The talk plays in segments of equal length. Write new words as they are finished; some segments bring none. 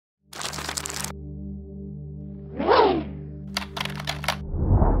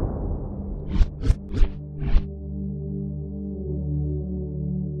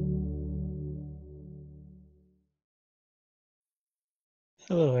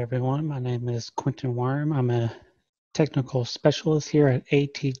Hello everyone, my name is Quentin Worm. I'm a technical specialist here at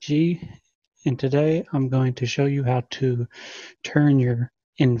ATG, and today I'm going to show you how to turn your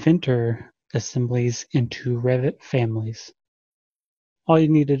Inventor assemblies into Revit families. All you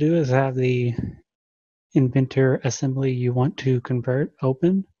need to do is have the Inventor assembly you want to convert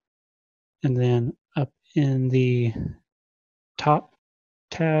open, and then up in the top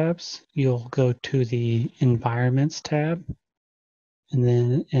tabs you'll go to the Environments tab. And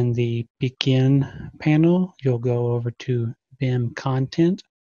then in the Begin panel, you'll go over to BIM Content,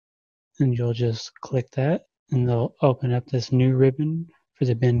 and you'll just click that, and they'll open up this new ribbon for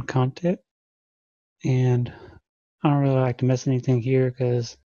the BIM Content. And I don't really like to miss anything here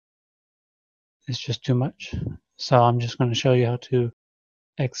because it's just too much. So I'm just going to show you how to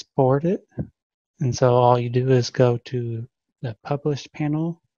export it. And so all you do is go to the Published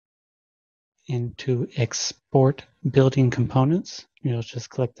panel and to Export Building Components. You'll just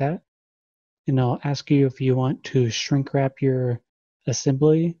click that. And I'll ask you if you want to shrink wrap your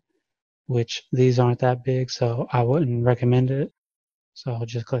assembly, which these aren't that big, so I wouldn't recommend it. So I'll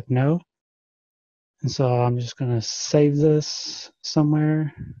just click no. And so I'm just going to save this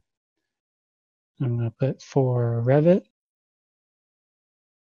somewhere. I'm going to put for Revit.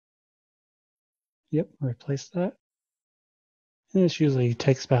 Yep, replace that. And this usually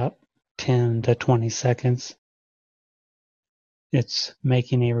takes about 10 to 20 seconds. It's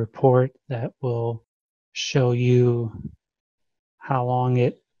making a report that will show you how long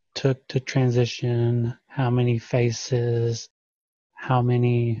it took to transition, how many faces, how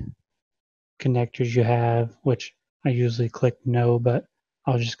many connectors you have, which I usually click no, but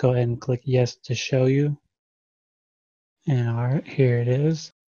I'll just go ahead and click yes to show you. And all right, here it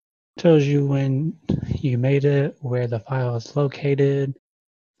is. It tells you when you made it, where the file is located,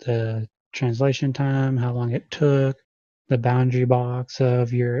 the translation time, how long it took, the boundary box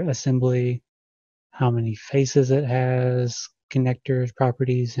of your assembly, how many faces it has, connectors,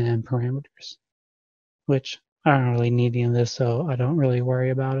 properties, and parameters, which I don't really need any of this, so I don't really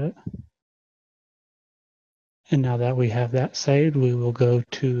worry about it. And now that we have that saved, we will go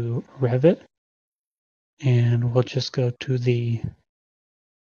to Revit, and we'll just go to the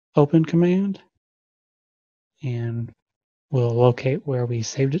Open command, and we'll locate where we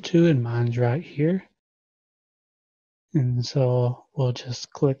saved it to, and mine's right here. And so we'll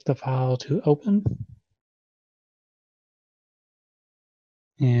just click the file to open.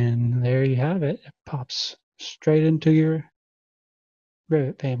 And there you have it. It pops straight into your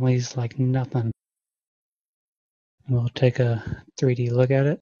Revit families like nothing. We'll take a 3D look at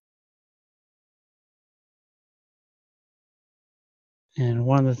it. And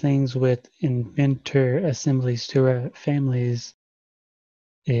one of the things with Inventor Assemblies to Revit families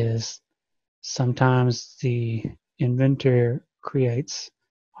is sometimes the Inventor creates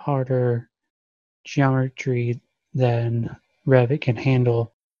harder geometry than Revit can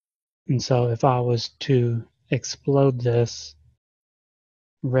handle. And so if I was to explode this,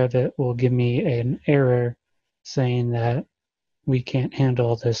 Revit will give me an error saying that we can't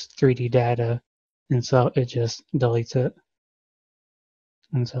handle this 3D data, and so it just deletes it.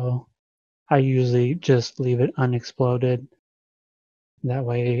 And so I usually just leave it unexploded. That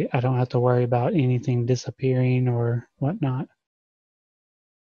way I don't have to worry about anything disappearing or whatnot.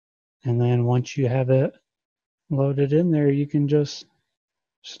 And then once you have it loaded in there, you can just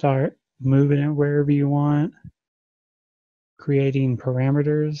start moving it wherever you want, creating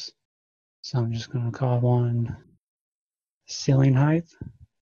parameters. So I'm just going to call one ceiling height,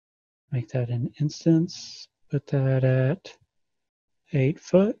 make that an instance, put that at 8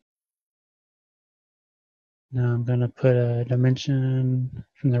 foot. Now I'm going to put a dimension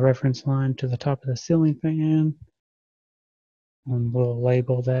from the reference line to the top of the ceiling fan, and we'll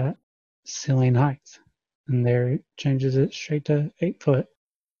label that ceiling height. And there it changes it straight to 8 foot.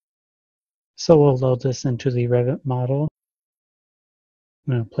 So we'll load this into the Revit model.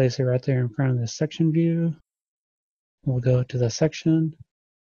 I'm going to place it right there in front of the section view. We'll go to the section,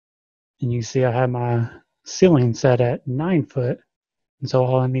 and you see I have my ceiling set at 9 foot. And so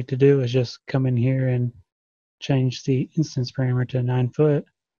all I need to do is just come in here and change the instance parameter to 9 foot.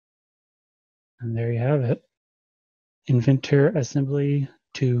 And there you have it. Inventor Assembly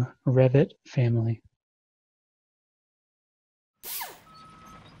to Revit family.